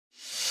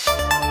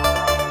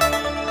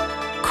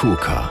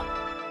KUKA.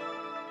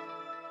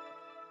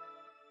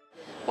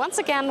 Once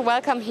again,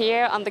 welcome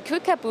here on the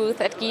KUKA booth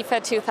at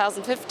GIFA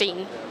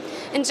 2015.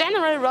 In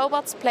general,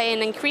 robots play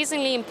an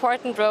increasingly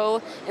important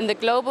role in the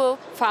global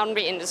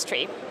foundry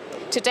industry.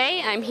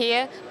 Today I'm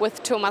here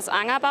with Thomas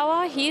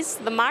Angerbauer. He's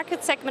the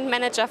Market Segment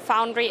Manager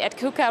Foundry at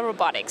KUKA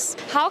Robotics.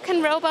 How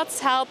can robots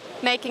help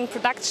making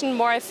production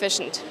more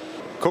efficient?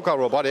 KUKA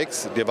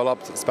Robotics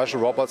developed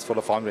special robots for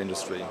the foundry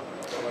industry.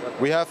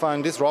 We have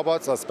in these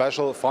robots a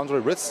special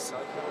foundry wrist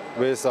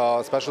with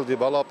special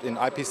developed in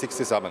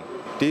IP67.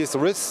 These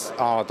wrists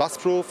are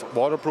dustproof,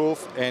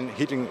 waterproof and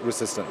heating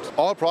resistant.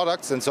 All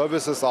products and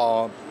services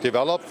are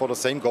developed for the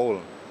same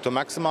goal, to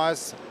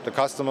maximize the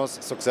customer's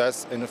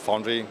success in the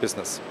foundry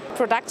business.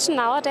 Production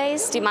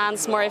nowadays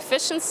demands more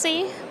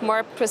efficiency,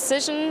 more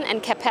precision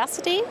and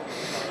capacity.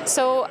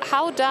 So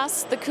how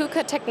does the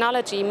KUKA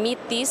technology meet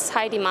these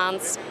high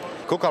demands?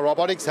 KUKA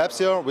Robotics helps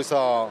here with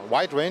a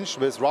wide range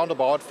with round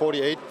about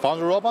 48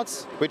 foundry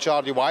robots, which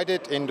are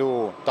divided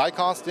into die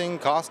casting,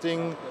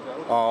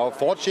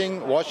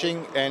 forging,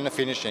 washing and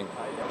finishing.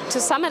 To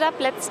sum it up,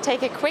 let's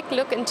take a quick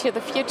look into the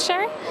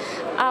future.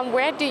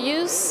 Where do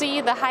you see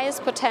the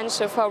highest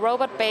potential for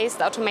robot-based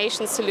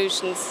automation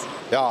solutions?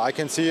 Yeah, I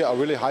can see a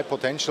really high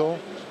potential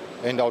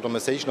in the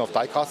automation of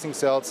die casting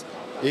cells,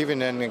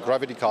 even in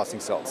gravity casting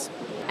cells.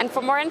 And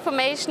for more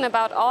information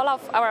about all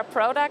of our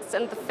products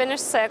and the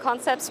finished cell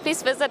concepts,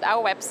 please visit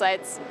our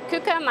websites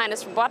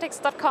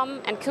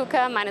kuka-robotics.com and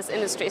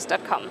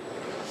kuka-industries.com.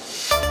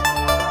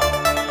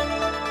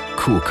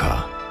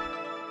 KUKA.